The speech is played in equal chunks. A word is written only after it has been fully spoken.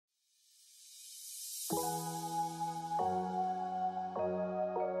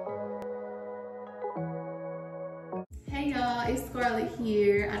it's Scarlett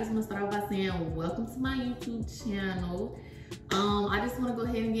here. I just want to start off by saying welcome to my YouTube channel. I just want to go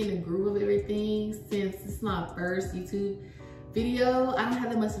ahead and get in the groove of everything since it's my first YouTube video. I don't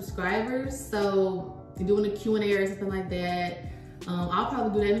have that much subscribers, so doing a Q&A or something like that, I'll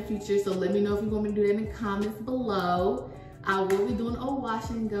probably do that in the future, so let me know if you want me to do that in the comments below. I will be doing a wash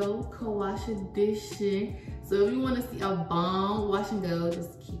and go co-wash edition, so if you want to see a bomb wash and go,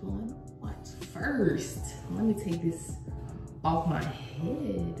 just keep on watch. First, let me take this off my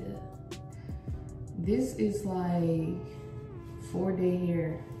head. This is like 4-day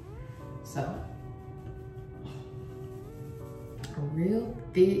hair, so a real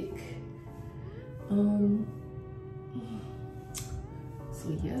thick. So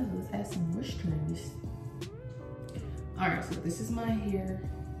yeah, let's add some moisture in this. All right, so this is my hair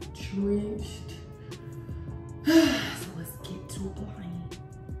drenched. So let's get to applying.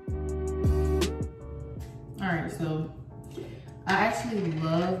 All right, so I actually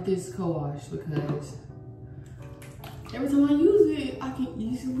love this co-wash because every time I use it, I can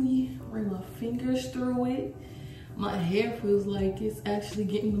easily run my fingers through it. My hair feels like it's actually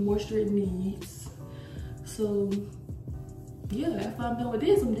getting the moisture it needs. So yeah, after I'm done with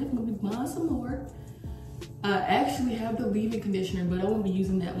this, I'm definitely gonna be buying some more. I actually have the leave-in conditioner, but I won't be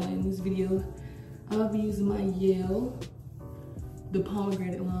using that one in this video. I'll be using my Mielle, the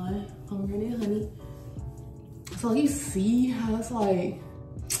pomegranate line, pomegranate honey. So you see how it's like,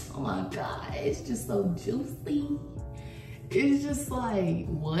 oh my God, it's just so juicy. It's just like,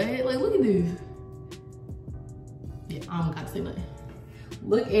 what? Like, look at this. Yeah, I don't gotta say nothing.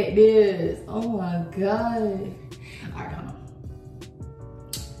 Look at this. Oh my God. All right, hold on.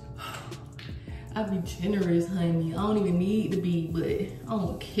 I be generous, honey. I don't even need to be, but I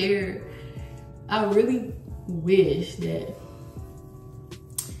don't care. I really wish that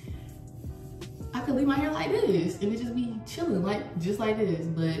I could leave my hair like this and it just be chilling, like just like this.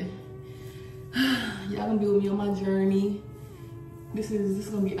 But y'all gonna be with me on my journey. This is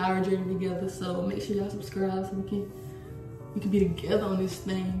gonna be our journey together. So make sure y'all subscribe so we can be together on this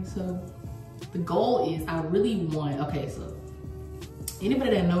thing. So the goal is I really want, okay, so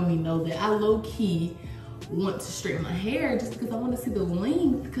anybody that know me know that I low-key want to straighten my hair just because I want to see the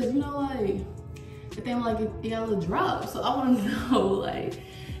length, because you know, like the thing like it got a little drop, so I want to know, like,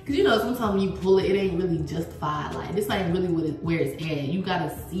 because you know sometimes when you pull it, it ain't really justified. Like this ain't really where it's at. You gotta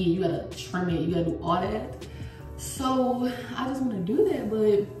see it, you gotta trim it, you gotta do all that. So I just want to do that,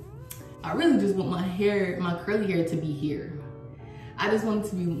 but I really just want my hair, my curly hair, to be here. I just want it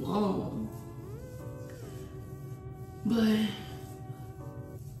to be long, but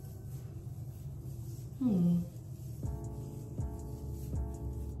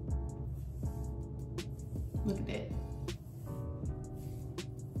look at that.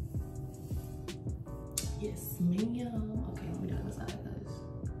 Yes, ma'am. Okay, let me do the other side, guys.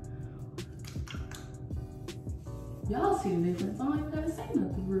 Y'all see the difference. I don't even gotta say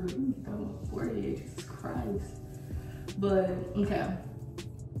nothing rude. On my forehead, Jesus Christ. But okay.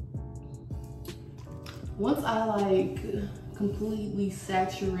 Once I like completely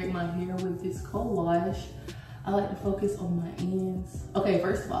saturate my hair with this co-wash, I like to focus on my ends. Okay,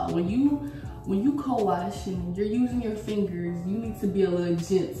 first of all, when you co-wash and you're using your fingers, you need to be a little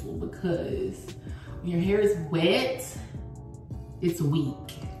gentle because when your hair is wet, it's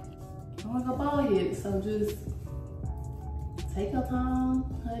weak. I don't go bald head, so just take your time,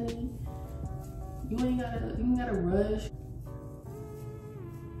 honey. You ain't gotta rush.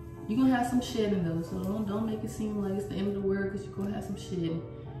 You're gonna have some shedding though, so don't make it seem like it's the end of the world because you're gonna have some shedding.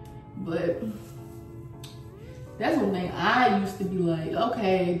 But that's one thing I used to be like,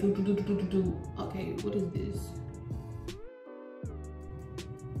 okay, okay, what is this?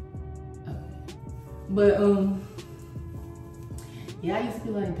 Okay. But yeah, I used to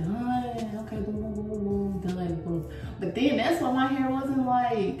be like, done, okay, boom, boom, boom, boom, done, boom. But then that's why my hair wasn't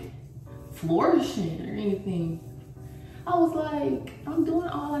like flourishing or anything. I was like, I'm doing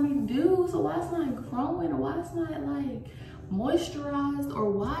all I need to do, so why it's not growing, or why it's not like moisturized, or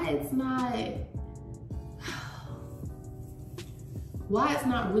why it's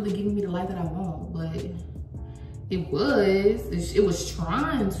not really giving me the light that I want. But it was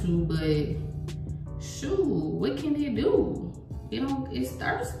trying to, but shoot, what can it do? It's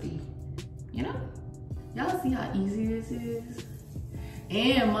thirsty, you know? Y'all see how easy this is?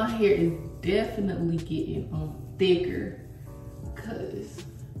 And my hair is definitely getting thicker, because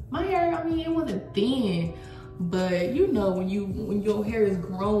my hair, I mean, it wasn't thin, but you know, when your hair is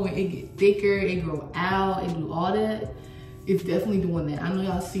growing, it get thicker, it grow out, it do all that. It's definitely doing that. I know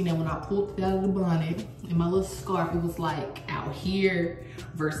y'all seen that when I pulled it out of the bonnet and my little scarf, it was like out here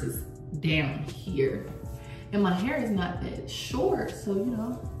versus down here. And my hair is not that short, so you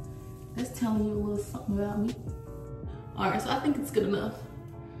know, that's telling you a little something about me. All right, so I think it's good enough.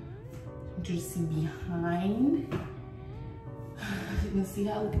 You just see behind. You can see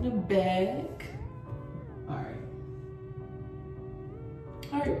how I look in the back. All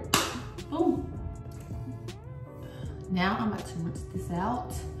right, boom. Now I'm about to rinse this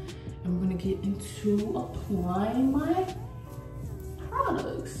out, and we're gonna get into applying my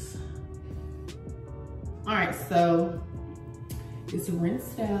products. All right, so it's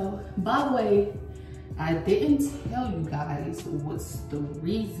rinsed out. By the way, I didn't tell you guys what's the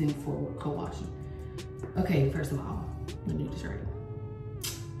reason for co-washing. Okay, first of all, let me do this right.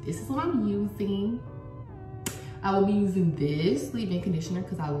 This is what I'm using. I will be using this leave-in conditioner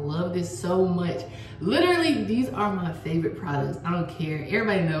because I love this so much. Literally, these are my favorite products. I don't care,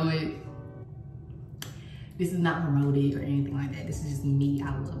 everybody know it. This is not promoted or anything like that. This is just me,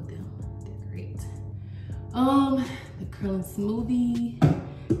 I love them, they're great. The curling smoothie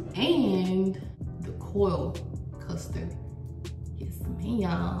and the Coil Custard. Yes,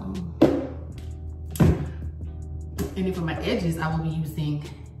 ma'am. And then for my edges, I will be using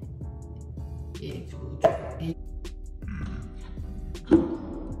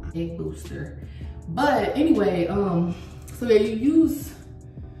egg booster. But anyway, so yeah, you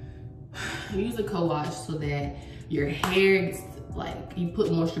use a co-wash so that your hair gets, like, you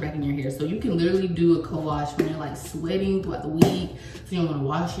put moisture back in your hair. So you can literally do a co-wash when you're like sweating throughout the week, so you don't want to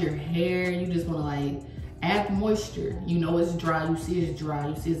wash your hair, you just want to like add moisture. You know it's dry, you see it's dry,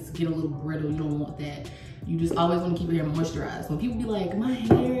 you see it's getting a little brittle, you don't want that. You just always want to keep your hair moisturized. When people be like, my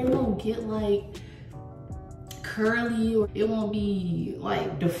hair won't get like curly or it won't be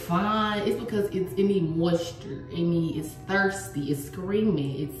like defined, it's because it needs moisture. It's thirsty, it's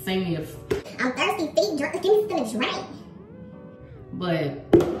screaming, it's saying if I'm thirsty, feet dry, skin's gonna drain. But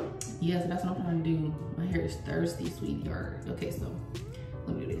yeah, so that's what I'm trying to do. My hair is thirsty, sweetie. Okay, so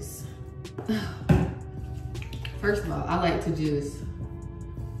let me do this. First of all, I like to just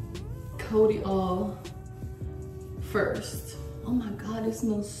coat it all first. Oh my God, it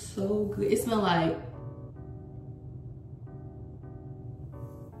smells so good. It smells like,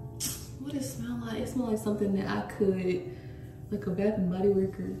 what it smell like? It smells like something that I could, like a Bath and Body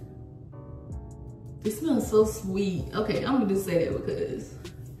Worker. It smells so sweet. Okay, I'm gonna just say that because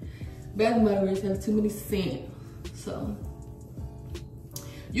Bath and Body Works have too many scents. So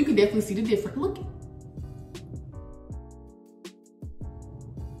you can definitely see the difference.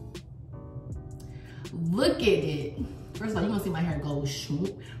 Look at it. First of all, you're gonna see my hair go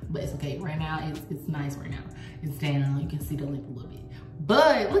swoop, but it's okay. Right now, it's nice right now. It's down, you can see the lip a little bit.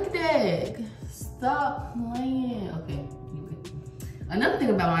 But look at that. Stop playing. Okay, anyway. Another thing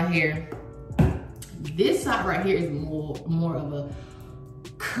about my hair, this side right here is more of a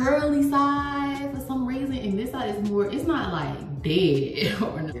curly side for some reason, and this side is more, it's not like dead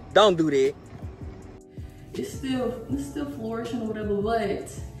or nothing. Don't do that. It's still flourishing or whatever, but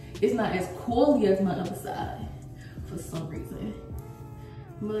it's not as coily as my other side for some reason.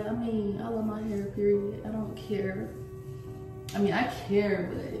 But I mean, I love my hair, period. I don't care. I mean, I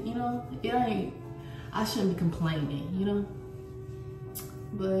care, but you know, it ain't, I shouldn't be complaining, you know?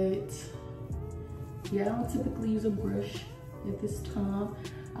 But yeah, I don't typically use a brush at this time.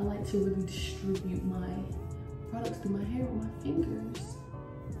 I like to really distribute my products through my hair with my fingers,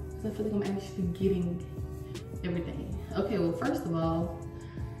 because I feel like I'm actually getting everything. Okay, well, first of all,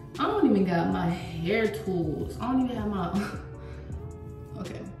 I don't even got my hair tools. I don't even have my,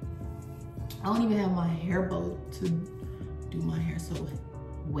 okay. I don't even have my hair bow to do my hair, so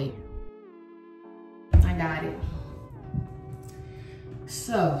wait. I got it.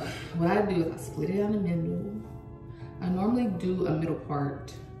 So what I do is I split it down the middle. I normally do a middle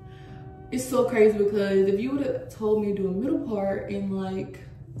part. It's so crazy because if you would have told me to do a middle part in like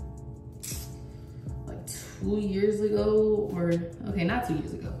 2 years ago, or okay, not 2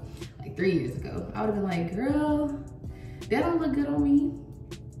 years ago, like 3 years ago, I would have been like, girl, that don't look good on me.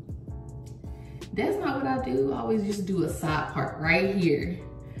 That's not what I do. I always just do a side part right here.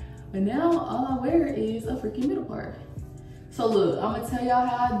 But now all I wear is a freaking middle part. So look, I'm gonna tell y'all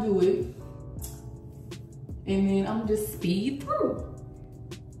how I do it, and then I'm just speed through.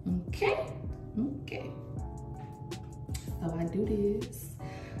 Okay, okay. So I do this.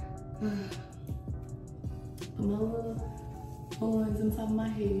 Put my little ones on top of my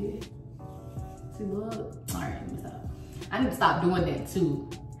head. See, look. All right, let me stop. I need to stop doing that too,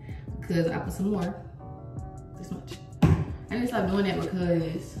 because I put some more. This much. I need to stop doing that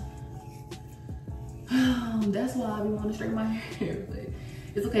because that's why I be wanting to straighten my hair. But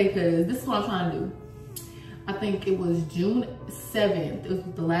it's okay because this is what I'm trying to do. I think it was June 7th. It was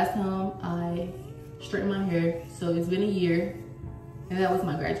the last time I straighten my hair. So it's been a year, and that was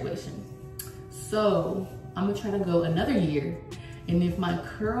my graduation. So I'm gonna try to go another year. And if my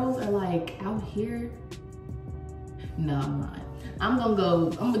curls are like out here, no, I'm not. I'm gonna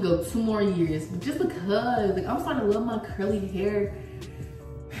go 2 more years, just because like I'm starting to love my curly hair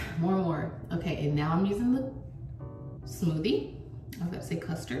more and more. Okay, and now I'm using the smoothie. I was about to say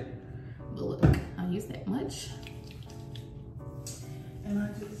custard, but look, I use that much. And I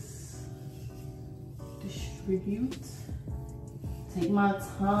just distribute. Take my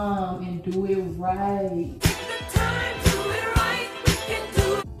time and do it right. Take the time, do it right, we can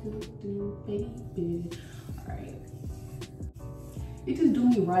Do, baby. All right. It just do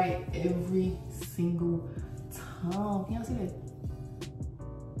me right every single time. Can y'all see that?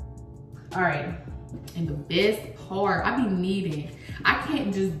 All right. And the best part, I be needing, I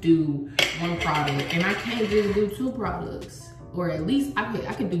can't just do 1 product, and I can't just do 2 products, or at least I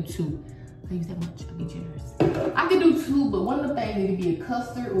could do 2. I use that much, I'll be generous. I could do 2, but one of the things need to be a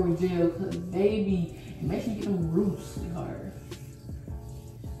custard or a gel, cause baby, and make sure you get them roots, sweetheart.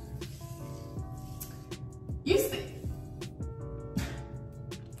 You see?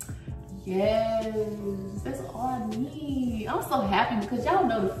 Yes, that's all I need. I'm so happy because y'all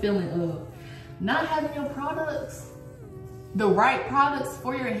know the feeling of not having your products, the right products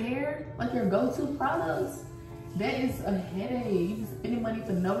for your hair, like your go-to products. That is a headache. You just spending money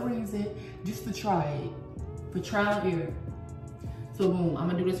for no reason, just to try it, for trial and error. So boom, I'm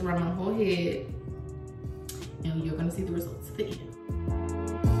gonna do this around my whole head, and you're gonna see the results at the end.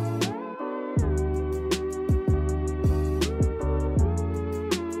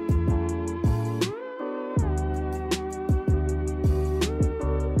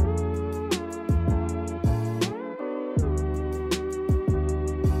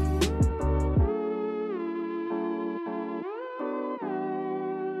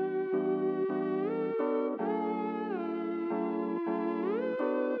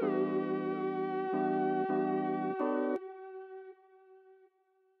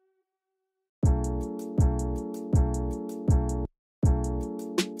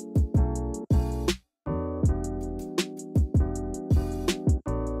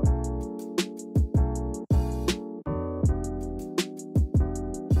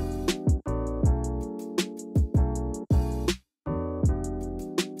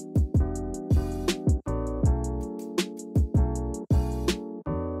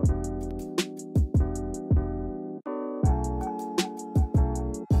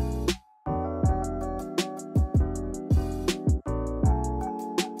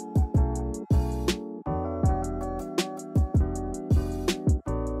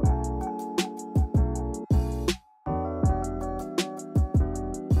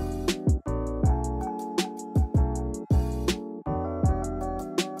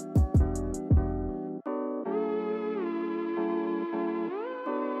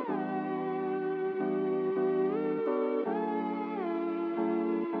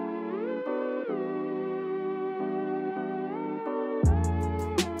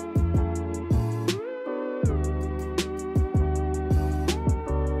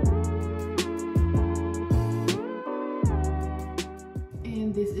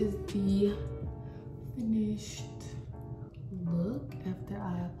 This is the finished look after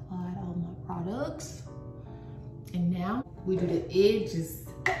I applied all my products. And now we do the edges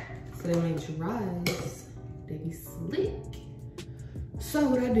so that when it dries, they be slick. So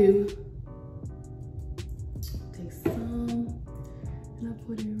what I do, take some and I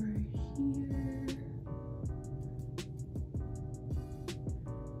put it right here.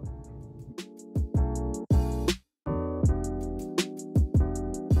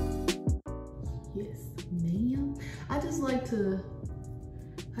 I just like to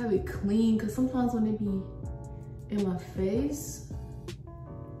have it clean because sometimes when it be in my face,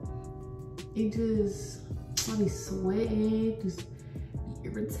 it just, I be sweating, just be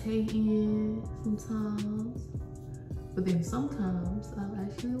irritating sometimes. But then sometimes I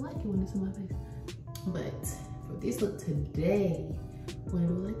actually like it when it's in my face. But for this look today, I'm gonna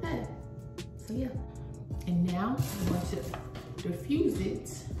do it like that. So yeah. And now I'm going to diffuse it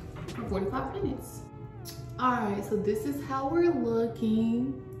for 45 minutes. All right, so this is how we're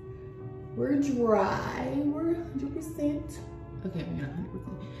looking. We're dry, we're 100%. Okay, we're not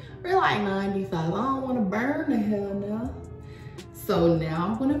 100%. We're like 95. I don't wanna burn the hell now. So now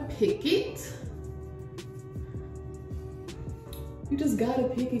I'm gonna pick it. You just gotta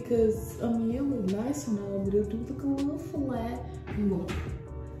pick it because it looks nice and all, but it'll do look a little flat. I'm gonna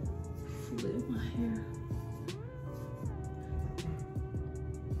flip my hair.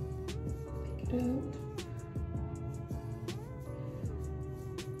 Pick it out.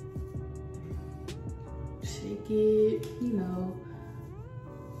 it, you know,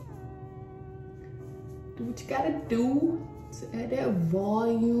 do what you gotta do to add that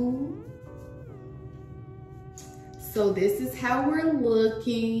volume. So this is how we're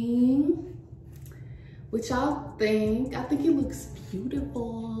looking. What y'all think? I think it looks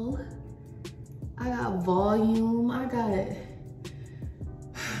beautiful. I got volume, I got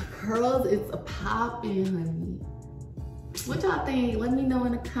curls, it's a poppin', honey. What y'all think? Let me know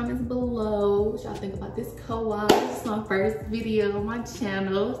in the comments below what y'all think about this co-op. This is my first video on my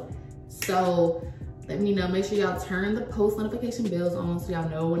channel. So let me know. Make sure y'all turn the post notification bells on so y'all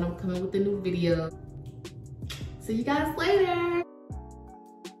know when I'm coming with a new video. See you guys later.